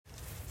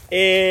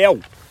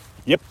Ew.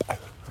 Yep.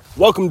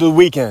 Welcome to the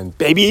weekend,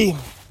 baby.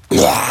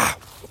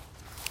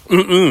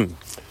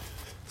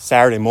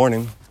 Saturday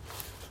morning.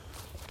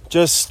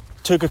 Just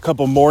took a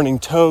couple morning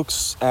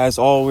tokes. As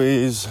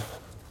always,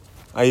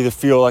 I either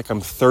feel like I'm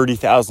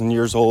 30,000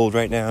 years old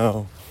right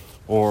now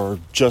or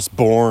just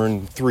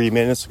born 3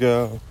 minutes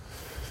ago.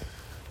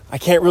 I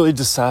can't really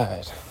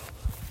decide.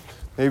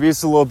 Maybe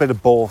it's a little bit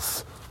of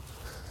both.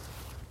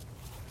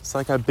 It's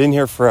like I've been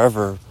here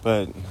forever,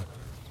 but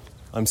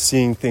I'm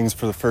seeing things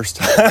for the first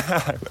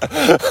time.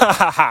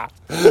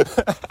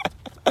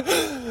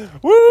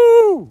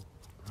 Woo!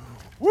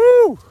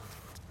 Woo!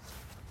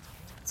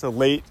 It's a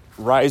late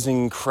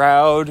rising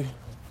crowd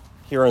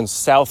here on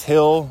South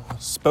Hill,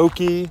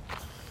 Spokane.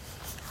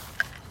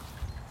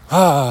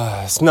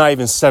 It's not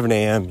even 7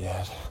 a.m.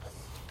 yet.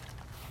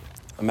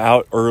 I'm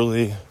out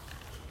early,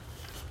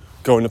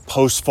 going to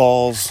Post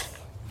Falls,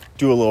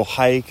 do a little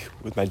hike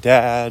with my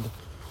dad.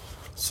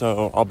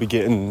 So I'll be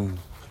cutting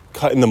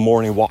the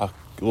morning walk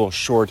a little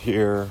short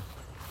here.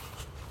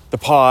 The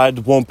pod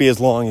won't be as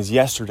long as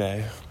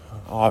yesterday,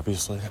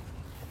 obviously.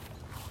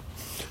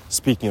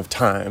 Speaking of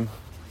time.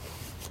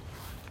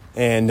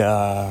 And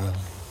I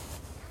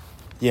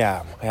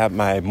have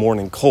my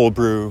morning cold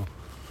brew,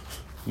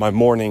 my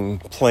morning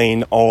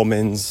plain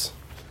almonds,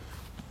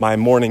 my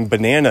morning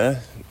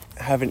banana.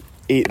 Haven't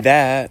ate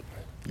that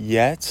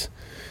yet.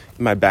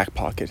 In my back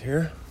pocket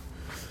here.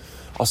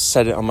 I'll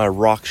set it on my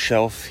rock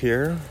shelf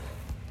here,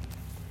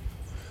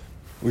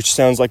 which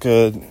sounds like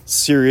a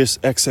Sirius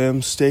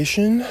XM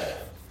station.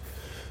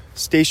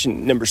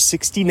 Station number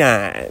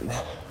 69,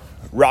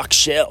 Rock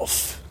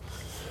Shelf,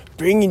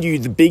 bringing you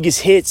the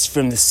biggest hits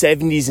from the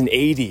 70s and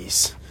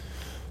 80s,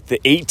 the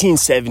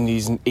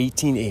 1870s and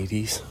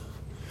 1880s.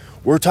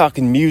 We're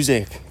talking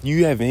music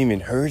you haven't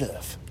even heard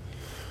of.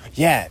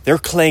 Yeah, they're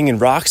clanging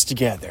rocks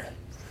together.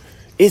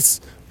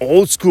 It's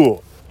old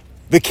school.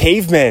 The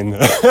Cavemen.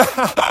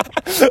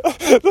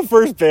 The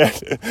first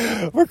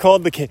band. We're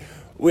called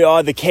we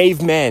are the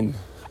Cavemen.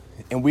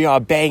 And we are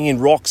banging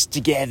rocks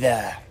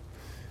together.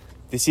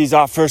 This is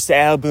our first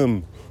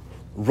album,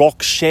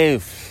 Rock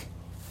Shelf.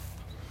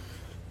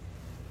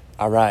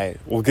 All right,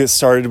 we'll get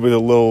started with a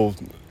little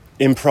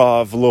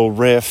improv, a little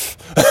riff.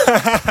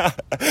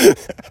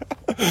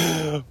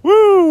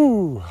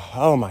 Woo!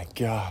 Oh my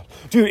God.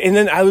 Dude, and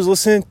then I was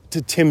listening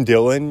to Tim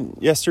Dillon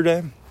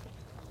yesterday.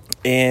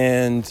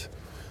 And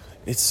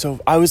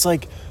I was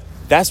like,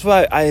 that's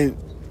why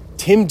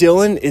Tim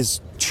Dillon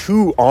is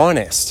too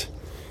honest.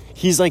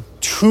 He's like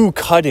too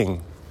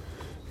cutting.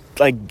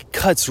 Like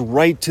cuts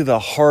right to the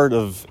heart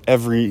of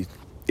every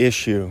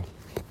issue.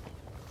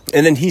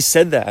 And then he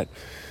said that.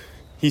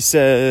 He's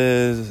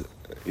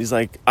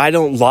like, I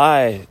don't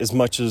lie as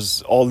much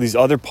as all these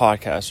other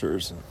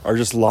podcasters are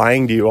just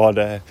lying to you all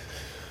day.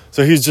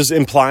 So he's just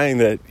implying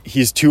that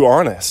he's too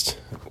honest.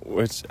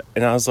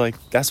 And I was like,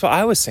 that's what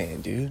I was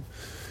saying, dude.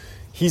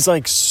 He's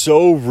like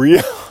so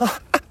real.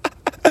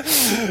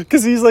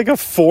 Because he's like a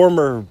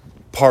former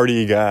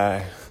party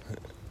guy.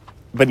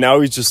 But now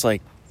he's just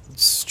like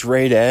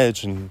straight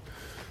edge. And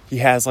he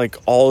has like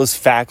all his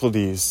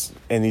faculties.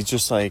 And he's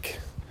just like,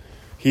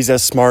 he's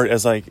as smart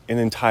as like an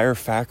entire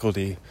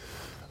faculty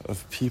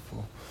of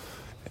people.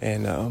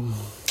 And,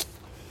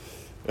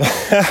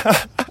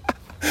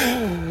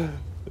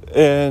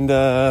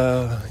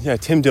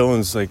 Tim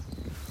Dillon's like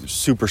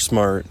super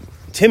smart.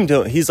 Tim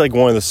Dillon, he's like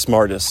one of the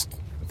smartest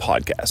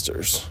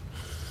podcasters,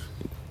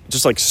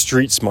 just like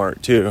street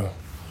smart too.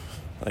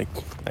 Like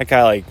that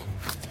guy like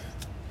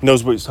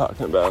knows what he's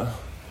talking about.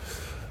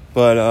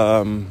 But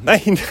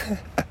that's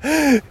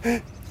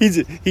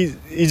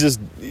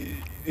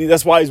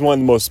why he's one of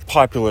the most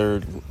popular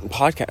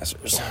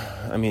podcasters.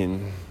 I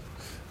mean,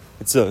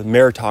 it's a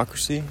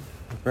meritocracy,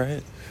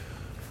 right?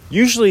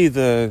 Usually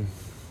the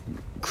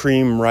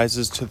cream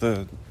rises to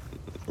the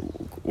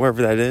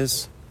wherever that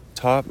is,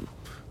 top.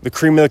 The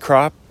cream of the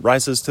crop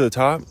rises to the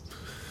top.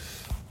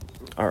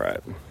 All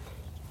right.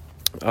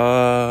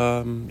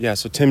 So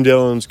Tim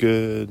Dillon's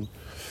good.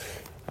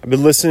 I've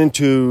been listening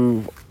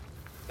to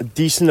a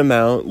decent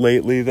amount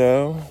lately,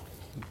 though.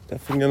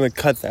 Definitely gonna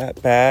cut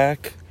that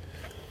back.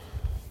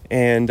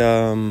 And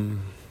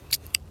I'm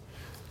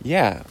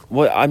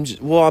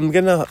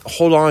gonna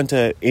hold on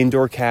to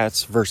indoor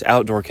cats versus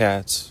outdoor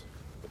cats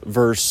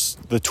versus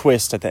the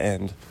twist at the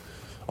end.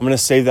 I'm gonna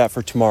save that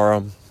for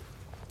tomorrow.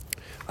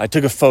 I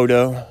took a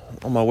photo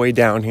on my way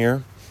down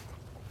here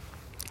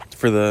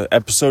for the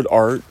episode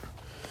art,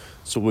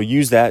 so we'll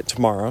use that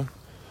tomorrow.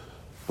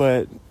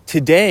 But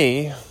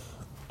today,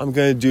 I'm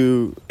going to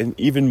do an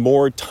even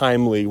more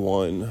timely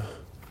one.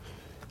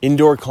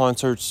 Indoor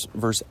concerts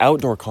versus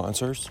outdoor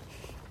concerts,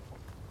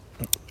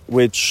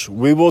 which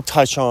we will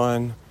touch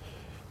on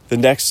the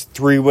next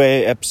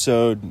 3-way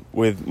episode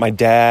with my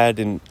dad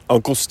and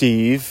Uncle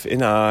Steve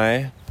and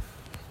I.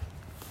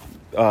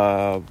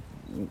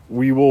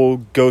 We will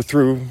go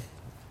through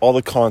all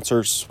the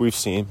concerts we've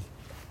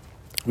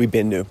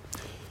been to.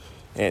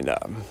 And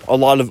a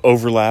lot of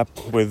overlap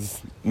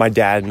with my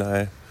dad and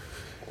I.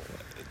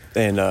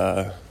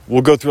 And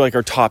we'll go through like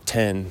our top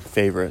 10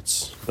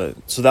 favorites. But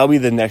so that'll be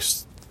the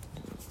next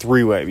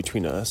three-way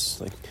between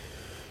us, like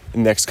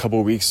in the next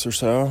couple of weeks or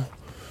so.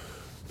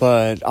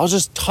 But I'll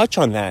just touch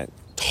on that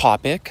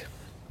topic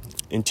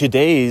in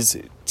today's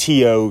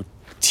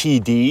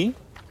TOTD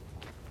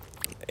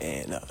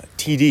and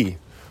TD,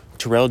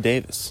 Terrell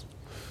Davis,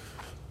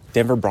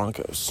 Denver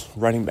Broncos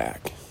running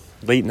back,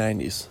 late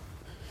 90s.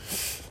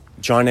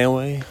 John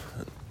Elway,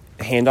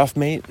 handoff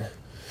mate.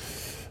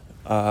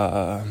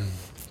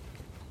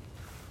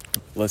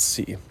 Let's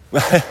see.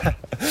 I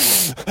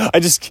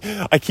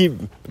keep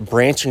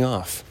branching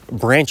off.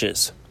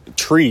 Branches,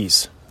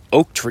 trees,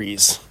 oak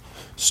trees,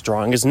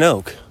 strong as an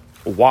oak.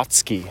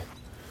 Watsky.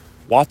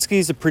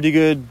 Watsky's a pretty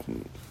good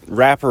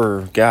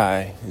rapper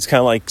guy. He's kind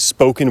of like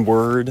spoken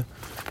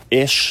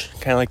word-ish,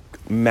 kind of like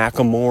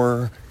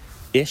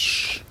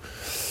Macklemore-ish.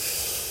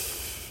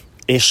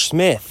 Ish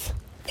Smith,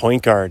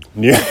 point guard,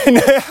 New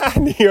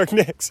York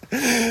Knicks.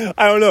 I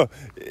don't know.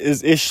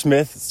 Is Ish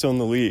Smith still in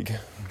the league?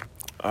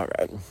 All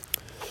right.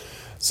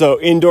 So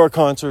indoor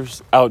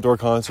concerts, outdoor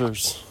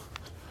concerts.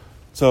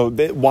 So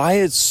why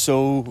it's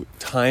so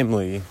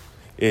timely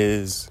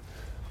is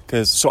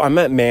because I'm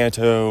at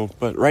Manitou,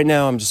 but right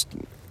now I'm just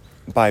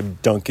by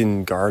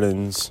Duncan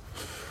Gardens.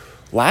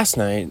 Last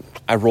night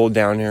I rolled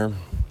down here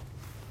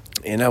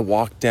and I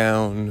walked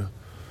down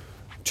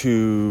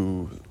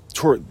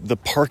toward the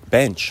park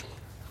bench.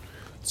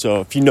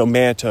 So if you know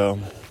Manitou,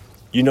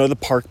 you know the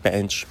park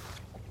bench.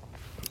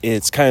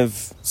 It's kind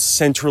of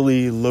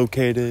centrally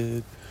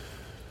located.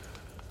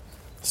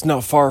 It's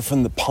not far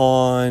from the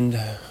pond.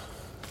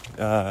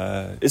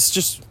 It's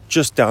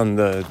just down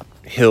the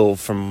hill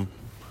from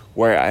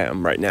where I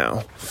am right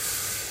now.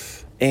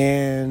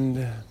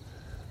 And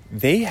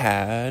they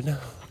had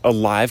a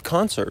live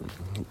concert.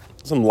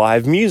 Some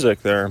live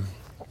music there.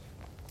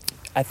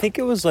 I think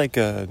it was like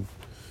a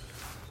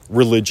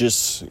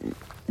religious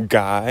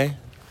guy.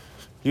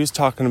 He was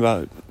talking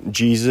about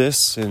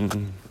Jesus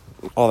and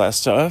all that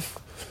stuff.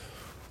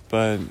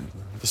 But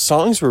the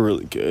songs were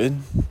really good.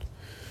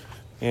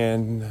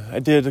 And I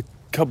did a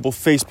couple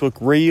Facebook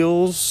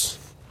reels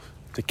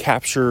to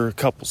capture a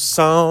couple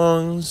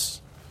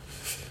songs.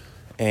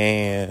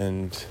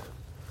 And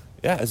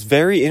yeah, it's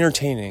very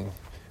entertaining.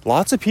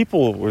 Lots of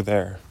people were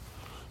there.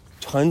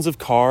 Tons of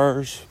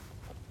cars.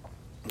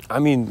 I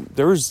mean,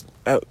 there was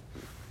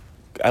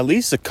at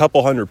least a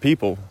couple hundred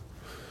people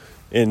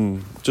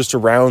in just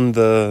around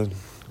the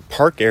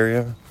park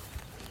area.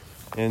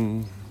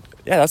 And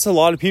yeah, that's a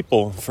lot of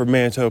people for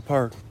Manitou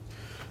Park.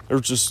 There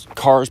were just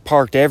cars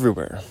parked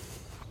everywhere.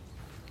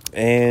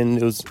 And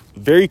it was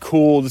very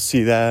cool to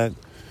see that.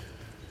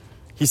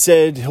 He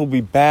said he'll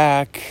be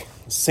back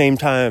same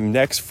time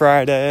next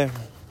Friday,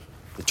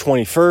 the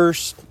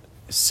 21st,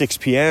 6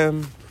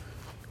 p.m.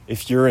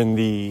 if you're in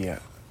the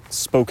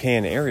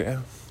Spokane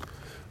area,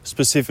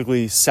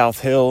 specifically South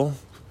Hill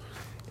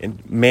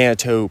and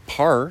Manitou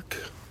Park.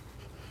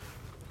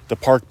 The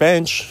park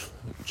bench,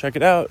 check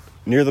it out,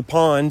 near the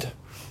pond.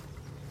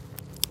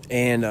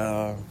 And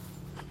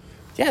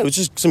yeah, it was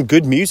just some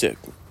good music.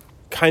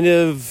 Kind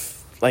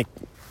of like,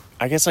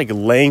 I guess like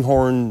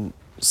Langhorne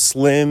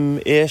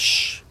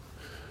Slim-ish.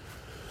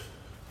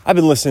 I've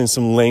been listening to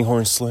some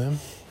Langhorne Slim.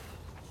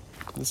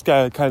 This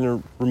guy kind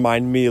of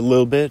reminded me a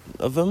little bit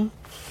of him.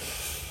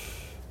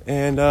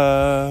 And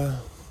that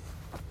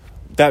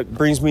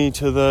brings me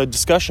to the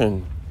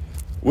discussion.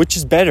 Which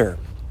is better,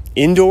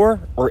 indoor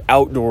or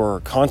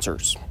outdoor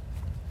concerts?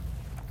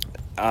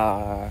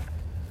 I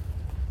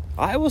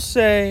will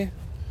say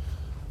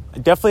I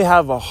definitely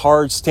have a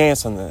hard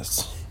stance on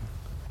this.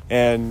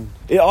 And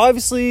it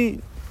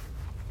obviously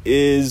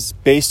is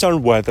based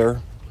on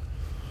weather.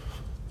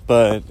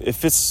 But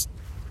if it's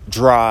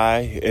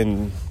dry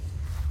and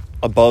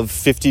above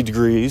 50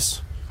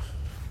 degrees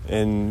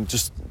and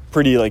just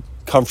pretty like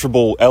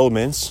comfortable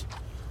elements,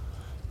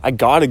 I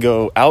gotta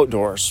go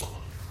outdoors.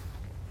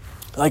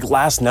 Like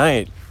last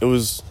night,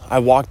 I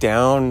walked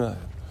down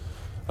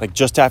like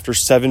just after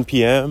 7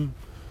 p.m.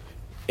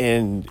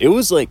 and it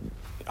was like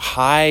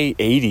high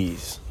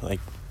 80s, like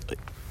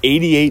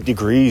 88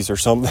 degrees or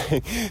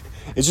something.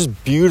 It's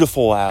just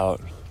beautiful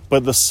out,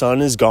 but the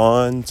sun is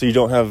gone, so you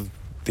don't have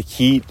the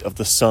heat of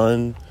the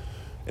sun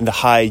and the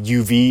high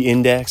UV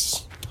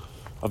index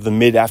of the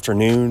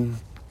mid-afternoon.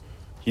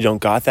 You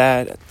don't got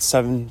that at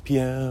 7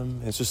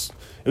 p.m. It was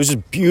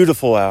just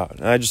beautiful out.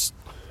 And I just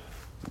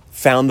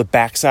found the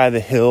backside of the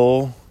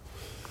hill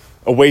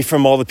away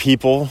from all the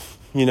people,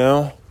 you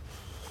know,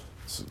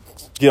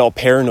 get all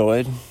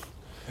paranoid.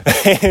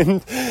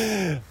 And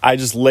I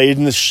just laid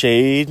in the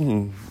shade,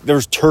 and there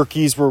was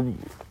a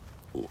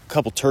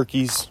couple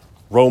turkeys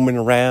roaming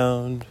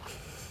around.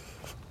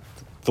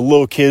 The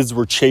little kids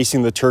were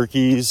chasing the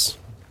turkeys,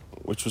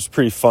 which was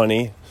pretty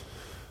funny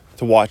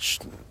to watch.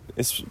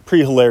 It's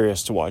pretty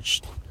hilarious to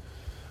watch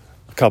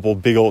a couple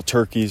big old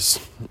turkeys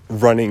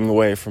running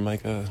away from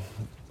like a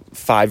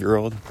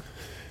 5-year-old.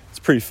 It's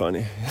pretty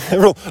funny.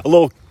 A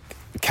little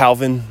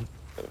Calvin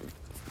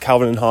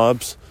and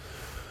Hobbes.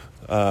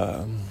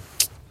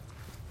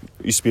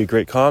 Used to be a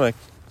great comic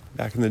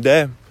back in the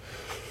day.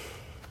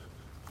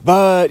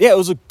 But yeah, it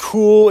was a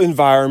cool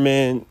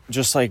environment,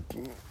 just like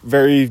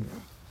very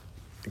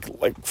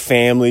like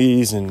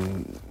families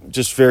and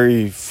just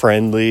very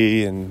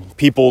friendly, and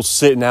people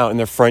sitting out in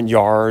their front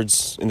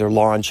yards in their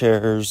lawn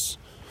chairs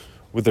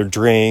with their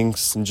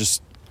drinks and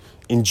just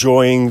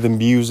enjoying the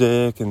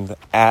music and the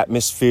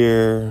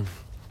atmosphere.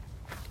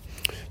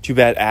 Too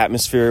bad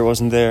Atmosphere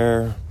wasn't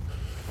there.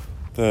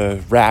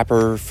 The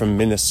rapper from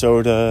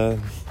Minnesota.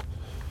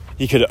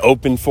 He could have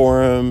opened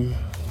for him,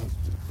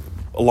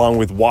 along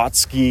with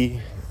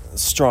Watsky,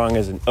 strong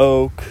as an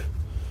oak.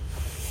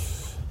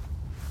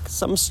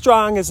 'Cause I'm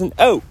strong as an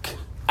oak.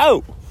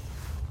 Oh!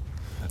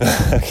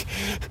 That's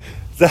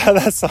how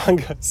that song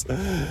goes.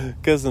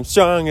 'Cause I'm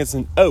strong as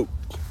an oak.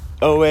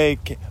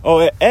 O-A-K.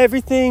 Oh,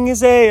 everything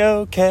is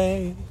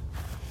A-OK.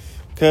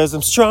 'Cause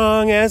I'm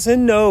strong as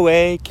an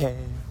O-A-K.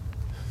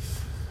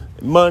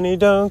 Money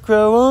don't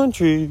grow on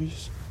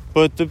trees,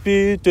 but the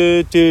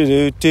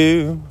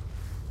do-do-do-do-do.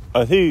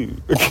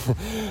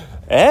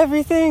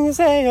 Everything is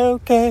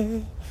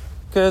A-OK.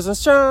 'Cause I'm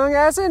strong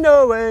as an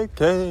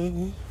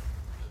O-A-K.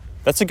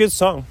 That's a good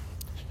song.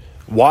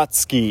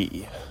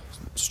 Watsky.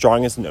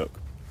 Strong as an oak.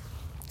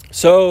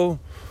 So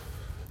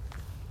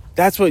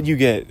that's what you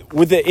get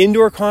with the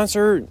indoor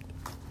concert.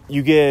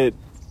 You get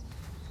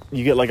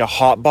like a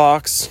hot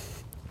box.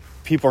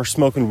 People are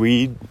smoking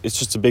weed. It's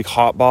just a big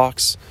hot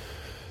box.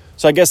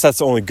 So I guess that's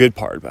the only good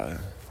part about it.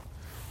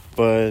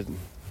 But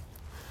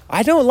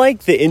I don't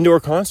like the indoor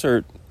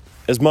concert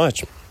as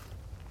much.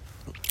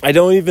 I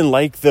don't even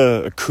like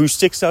the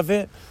acoustics of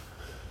it.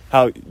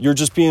 How you're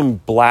just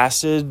being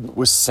blasted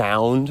with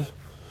sound.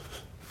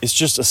 It's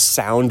just a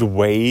sound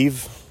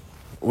wave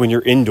when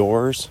you're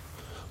indoors.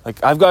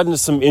 Like, I've gotten to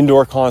some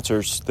indoor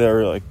concerts that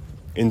are like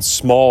in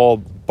small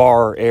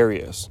bar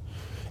areas,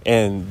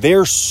 and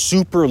they're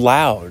super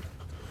loud.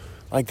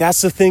 Like,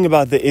 that's the thing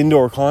about the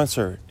indoor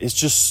concert. It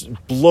just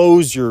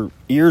blows your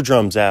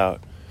eardrums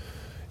out.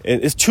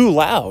 It's too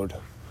loud.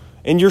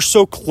 And you're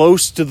so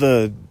close to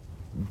the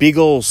big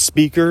old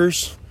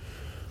speakers.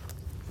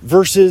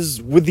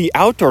 Versus with the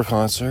outdoor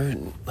concert,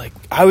 like,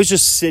 I was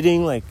just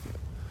sitting like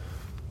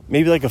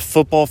maybe like a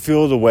football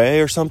field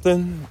away or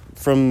something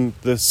from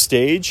the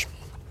stage.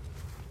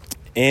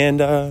 And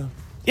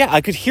yeah, I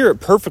could hear it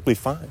perfectly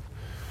fine.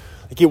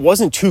 Like, it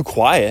wasn't too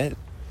quiet.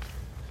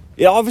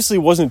 It obviously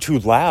wasn't too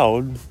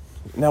loud.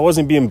 And I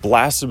wasn't being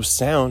blasted with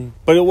sound,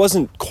 but it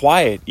wasn't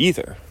quiet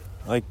either.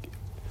 Like,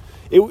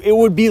 it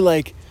would be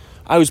like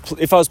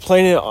if I was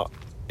playing it,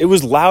 it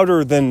was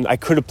louder than I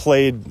could have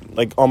played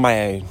like on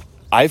my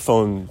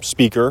iPhone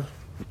speaker,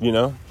 you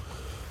know?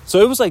 So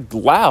it was like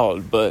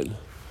loud, but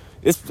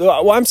it's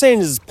what I'm saying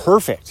is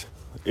perfect.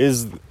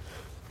 Is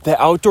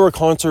the outdoor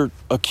concert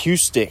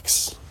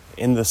acoustics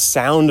and the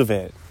sound of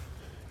it.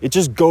 It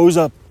just goes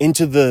up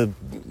into the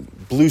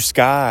blue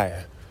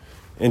sky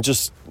and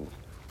just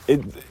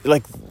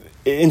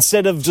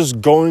instead of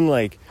just going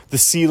like the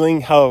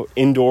ceiling, how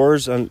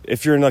indoors,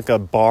 if you're in like a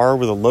bar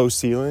with a low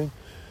ceiling,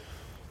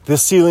 the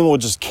ceiling will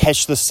just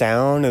catch the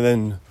sound and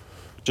then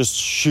just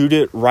shoot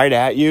it right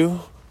at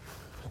you.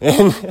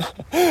 And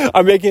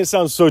I'm making it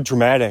sound so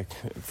dramatic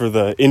for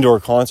the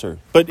indoor concert.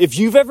 But if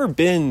you've ever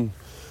been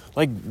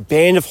like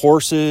Band of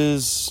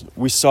Horses,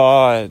 we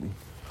saw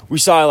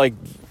like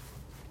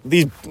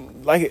these,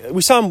 like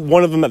we saw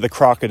one of them at the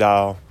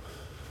Crocodile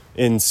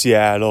in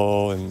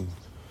Seattle, and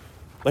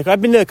like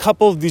I've been to a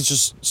couple of these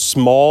just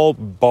small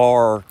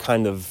bar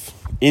kind of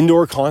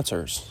indoor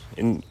concerts,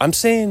 and I'm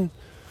saying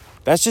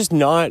that's just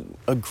not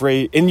a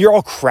great, and you're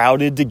all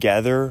crowded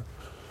together,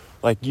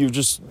 like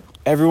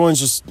everyone's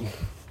just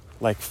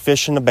like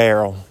fish in a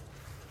barrel,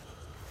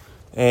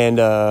 and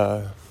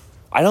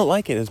I don't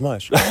like it as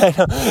much.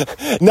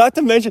 Not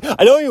to mention,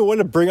 I don't even want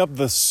to bring up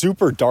the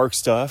super dark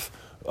stuff.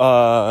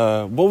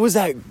 What was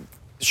that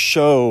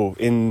show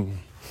in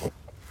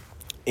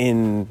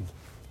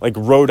like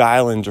Rhode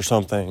Island or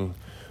something?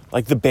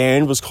 Like the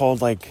band was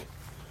called like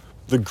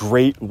The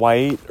Great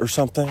White or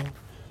something.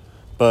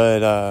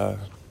 But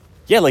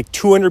yeah, like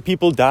 200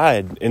 people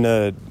died in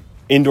a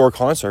indoor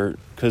concert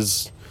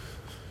because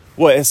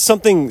there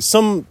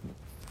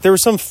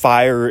was some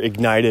fire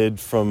ignited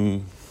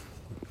from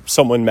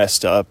someone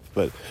messed up,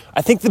 but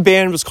I think the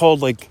band was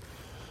called like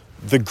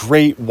The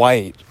Great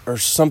White or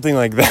something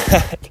like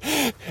that.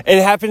 And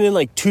it happened in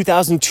like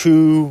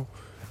 2002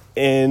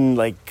 in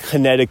like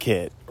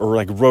Connecticut or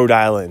like Rhode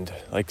Island,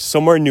 like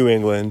somewhere in New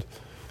England.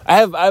 I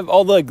have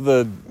all like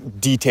the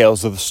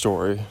details of the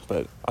story,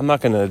 but I'm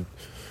not gonna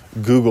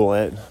Google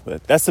it.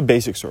 But that's the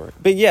basic story.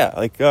 But yeah,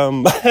 like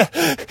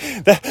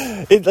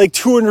like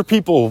 200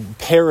 people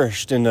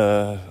perished in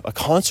a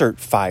concert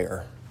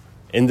fire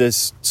in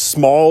this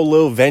small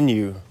little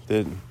venue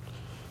that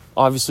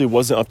obviously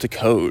wasn't up to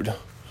code.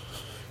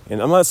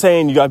 And I'm not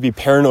saying you gotta be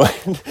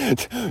paranoid.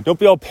 Don't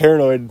be all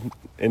paranoid.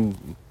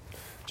 And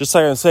just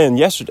like I was saying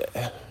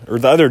yesterday or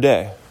the other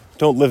day,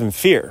 don't live in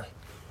fear.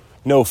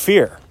 No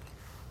fear.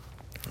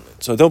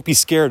 So don't be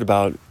scared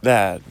about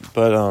that.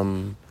 But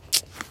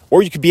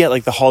or you could be at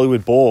like the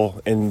Hollywood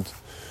Bowl, and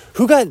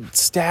who got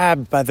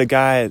stabbed by the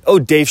guy? Oh,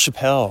 Dave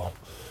Chappelle.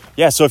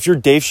 yeah, so if you're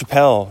Dave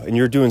Chappelle and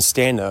you're doing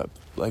stand-up,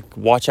 like,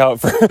 watch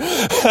out for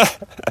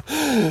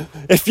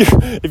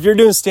if you're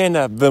doing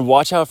stand-up, then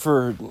watch out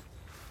for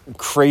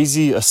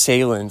crazy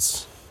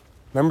assailants.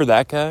 Remember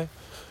that guy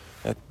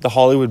at the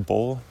Hollywood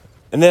Bowl?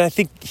 And then I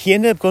think he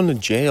ended up going to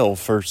jail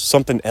for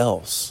something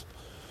else.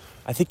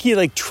 I think he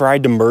like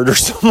tried to murder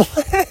someone.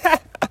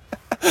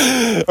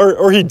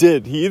 or he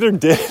did. He either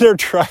did or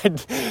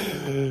tried.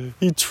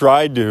 He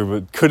tried to,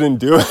 but couldn't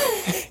do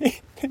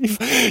it.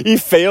 He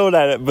failed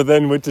at it, but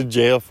then went to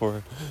jail for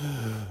it.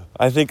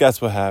 I think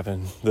that's what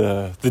happened.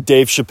 The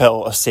Dave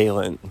Chappelle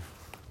assailant.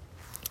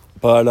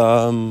 But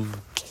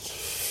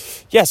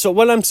yeah. So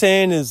what I'm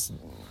saying is,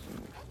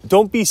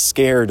 don't be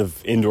scared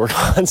of indoor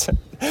concert.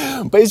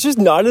 But it's just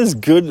not as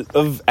good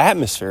of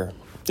atmosphere.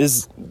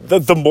 Is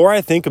the more I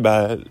think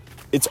about it,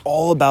 it's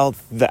all about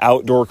the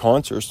outdoor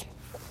concerts.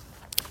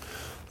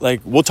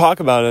 Like, we'll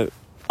talk about it,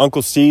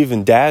 Uncle Steve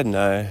and Dad and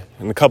I,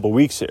 in a couple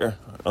weeks here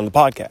on the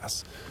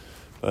podcast.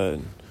 But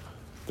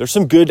there's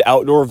some good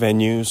outdoor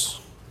venues.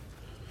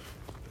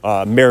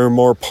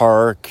 Merrimore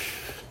Park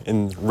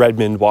in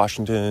Redmond,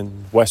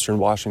 Washington, Western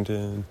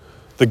Washington.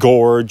 The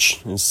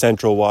Gorge in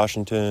Central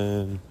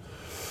Washington.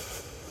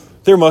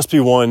 There must be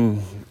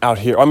one out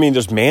here. I mean,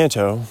 there's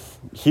Manto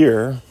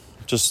here,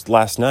 just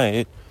last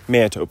night,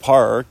 Manto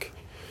Park.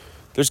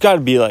 There's got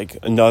to be like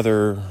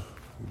another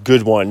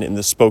good one in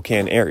the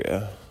Spokane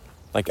area,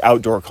 like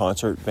outdoor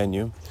concert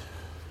venue.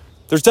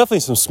 There's definitely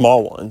some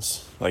small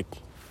ones, like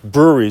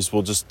breweries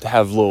will just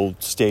have little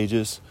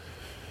stages.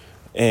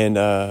 And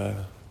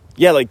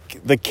yeah,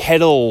 like the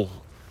Kettle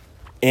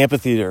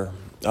Amphitheater,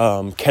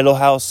 Kettle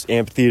House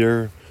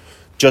Amphitheater,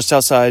 just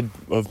outside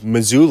of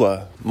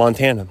Missoula,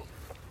 Montana.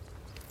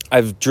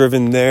 I've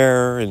driven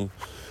there and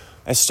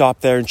I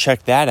stopped there and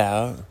checked that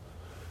out.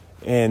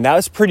 And that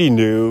was pretty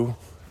new.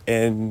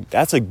 And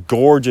that's a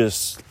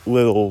gorgeous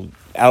little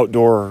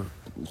outdoor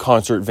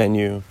concert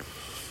venue.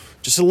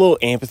 Just a little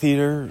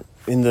amphitheater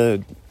in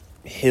the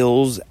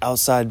hills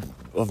outside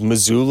of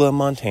Missoula,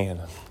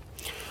 Montana.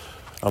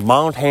 A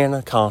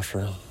Montana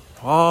concert.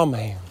 Oh,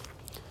 man.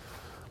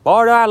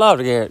 Boy, do I love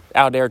to get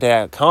out there to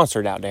that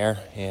concert out there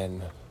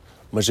in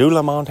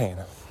Missoula,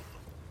 Montana.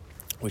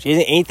 Which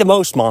ain't the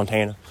most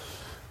Montana.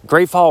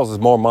 Great Falls is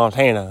more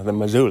Montana than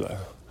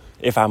Missoula,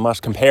 if I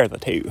must compare the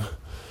two.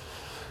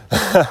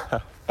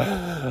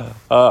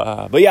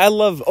 But yeah, I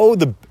love,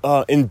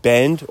 in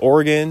Bend,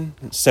 Oregon,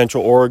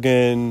 Central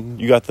Oregon,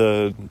 you got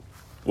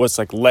what's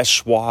like Les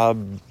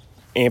Schwab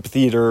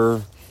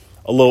Amphitheater,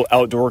 a little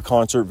outdoor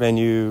concert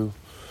venue.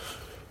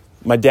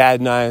 My dad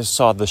and I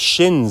saw the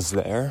Shins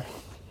there,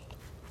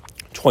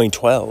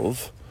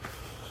 2012,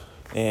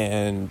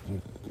 and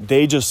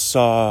they just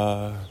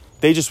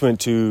went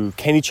to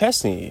Kenny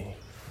Chesney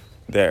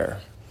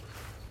there,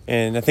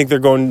 and I think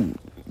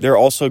they're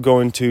also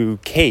going to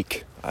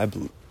Cake, I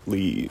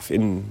believe,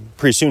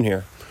 pretty soon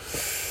here.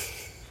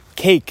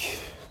 Cake,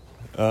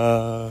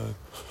 a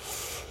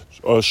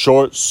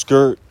short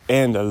skirt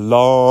and a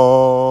long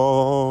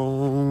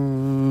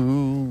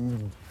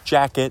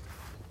jacket.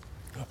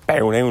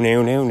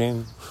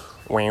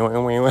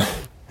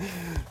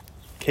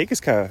 Cake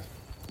is kind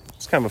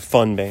of a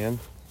fun band.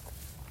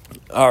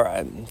 All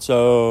right,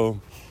 so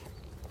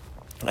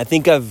I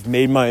think I've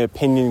made my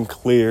opinion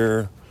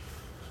clear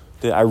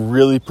that I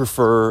really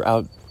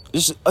prefer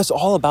it's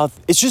all about,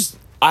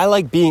 I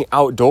like being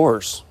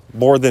outdoors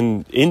more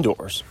than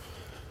indoors.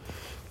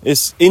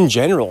 It's in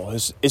general,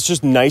 it's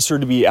just nicer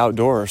to be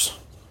outdoors.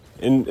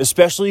 And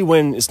especially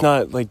when it's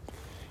not like,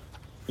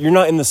 you're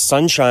not in the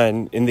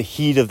sunshine in the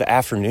heat of the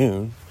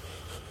afternoon,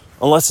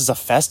 unless it's a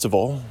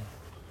festival.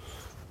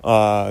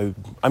 I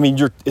mean,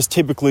 it's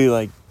typically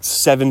like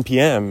 7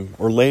 p.m.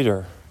 or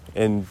later,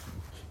 and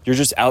you're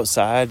just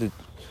outside.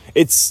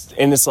 It's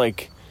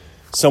like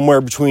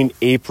somewhere between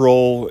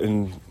April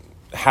and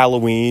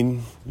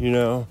Halloween,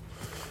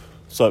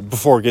 so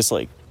before it gets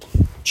like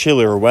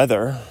chillier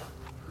weather,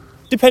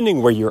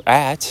 depending where you're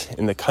at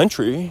in the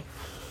country.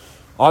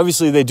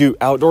 Obviously, they do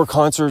outdoor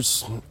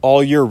concerts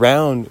all year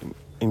round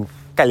in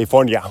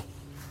California.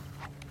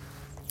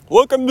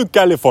 Welcome to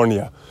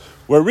California,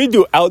 where we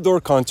do outdoor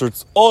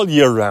concerts all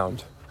year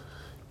round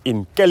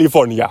in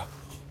California.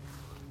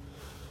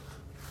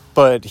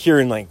 But here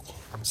in like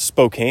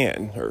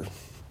Spokane or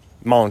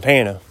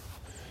Montana,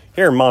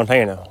 here in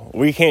Montana,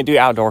 we can't do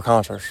outdoor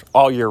concerts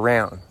all year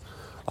round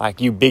like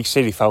you big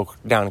city folk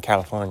down in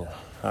California.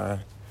 All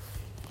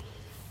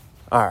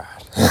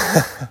right.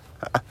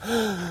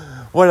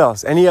 What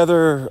else? Any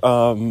other,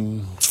 I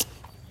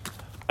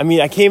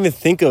can't even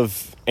think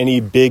of any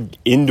big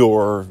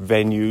indoor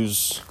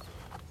venues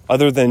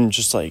other than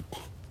just like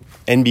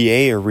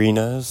NBA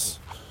arenas,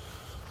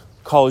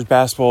 college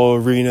basketball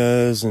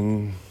arenas,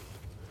 and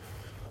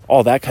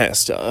all that kind of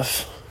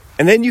stuff.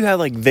 And then you have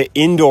like the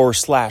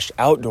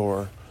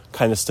indoor/outdoor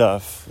kind of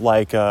stuff,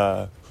 like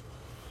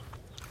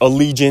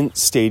Allegiant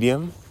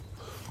Stadium,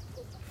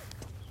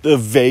 the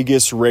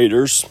Vegas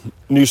Raiders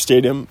new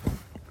stadium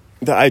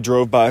that I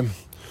drove by a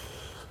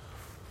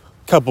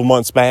couple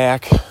months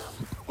back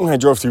when I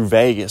drove through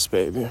Vegas,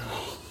 baby.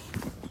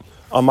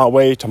 on my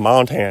way to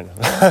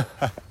Montana.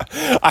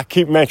 I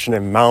keep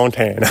mentioning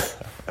Montana.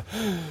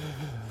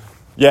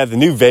 Yeah, the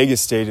new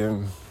Vegas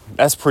stadium,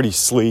 that's pretty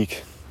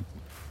sleek.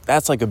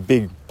 That's like a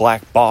big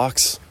black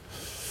box.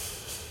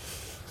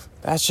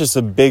 That's just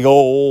a big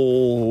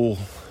old,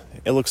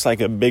 it looks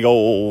like a big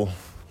old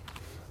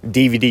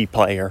DVD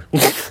player.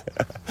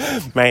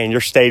 Man,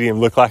 your stadium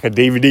looked like a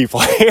DVD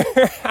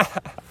player.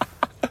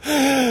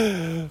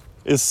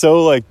 It's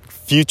so like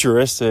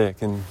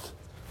futuristic, and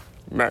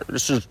man,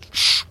 this is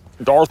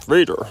Darth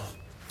Vader.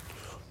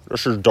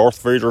 This is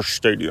Darth Vader's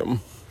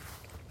stadium.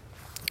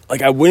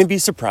 Like, I wouldn't be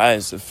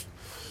surprised if,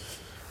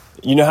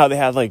 you know how they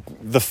had like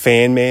the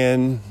fan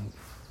man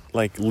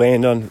like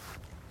land on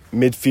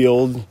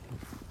midfield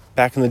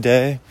back in the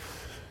day?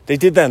 They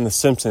did that in The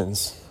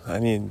Simpsons. I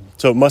mean,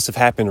 so it must have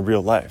happened in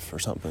real life or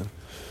something.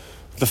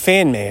 The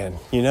fan man,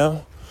 you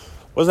know?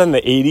 Was that in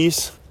the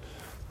 80s?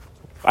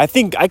 I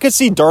think I could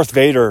see Darth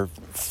Vader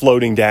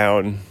floating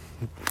down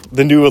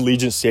the new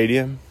Allegiant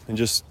Stadium and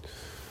just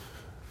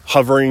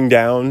hovering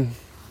down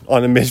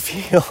on the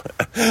midfield.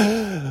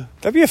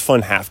 That'd be a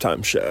fun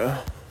halftime show.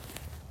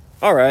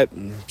 All right,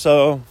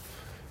 so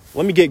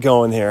let me get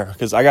going here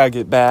because I got to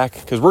get back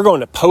because we're going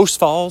to Post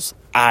Falls,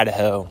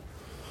 Idaho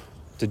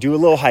to do a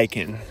little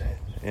hiking.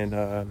 And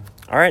all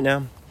right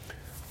now,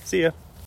 see ya.